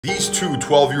These two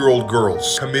 12-year-old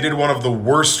girls committed one of the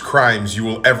worst crimes you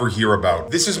will ever hear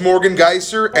about. This is Morgan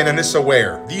Geyser and Anissa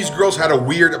Ware. These girls had a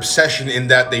weird obsession in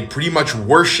that they pretty much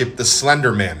worshipped the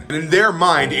Slender Man. In their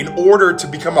mind, in order to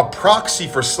become a proxy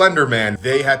for Slender Man,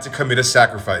 they had to commit a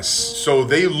sacrifice. So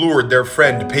they lured their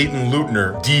friend Peyton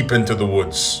Leutner deep into the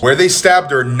woods, where they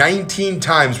stabbed her 19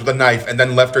 times with a knife and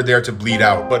then left her there to bleed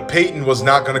out. But Peyton was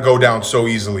not gonna go down so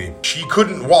easily. She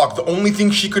couldn't walk. The only thing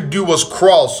she could do was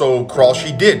crawl, so crawl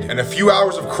she did. And a few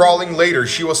hours of crawling later,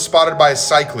 she was spotted by a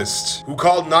cyclist who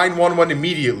called 911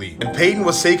 immediately. And Peyton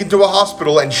was taken to a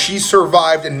hospital and she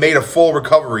survived and made a full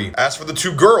recovery. As for the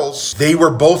two girls, they were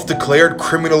both declared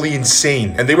criminally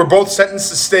insane and they were both sentenced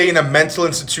to stay in a mental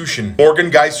institution. Morgan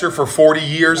Geyser for 40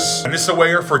 years, Anissa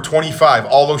Ware for 25,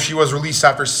 although she was released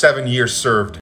after 7 years served.